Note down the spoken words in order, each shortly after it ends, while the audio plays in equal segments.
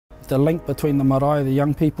the link between the marae, the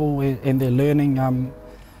young people and their learning,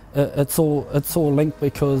 it's all linked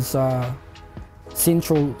because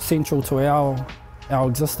central to our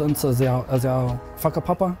existence is our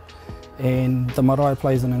whakapapa, and the marae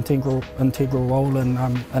plays an integral role in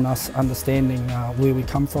us understanding where we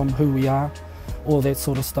come from, who we are, all that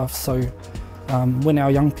sort of stuff. So when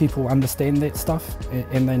our young people understand that stuff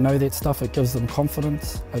and they know that stuff, it gives them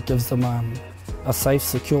confidence, it gives them a safe,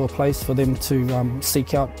 secure place for them to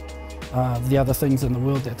seek out the other things in the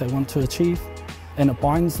world that they want to achieve. And it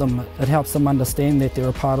binds them, it helps them understand that they're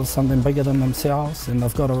a part of something bigger than themselves, and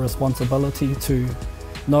they've got a responsibility to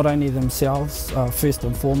not only themselves first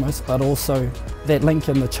and foremost, but also that link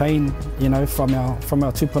in the chain, you know, from our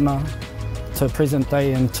tupuna to present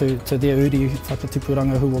day and to their uri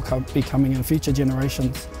whakatupuranga who will be coming in future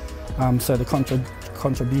generations. So the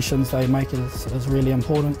contributions they make is really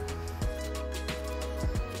important.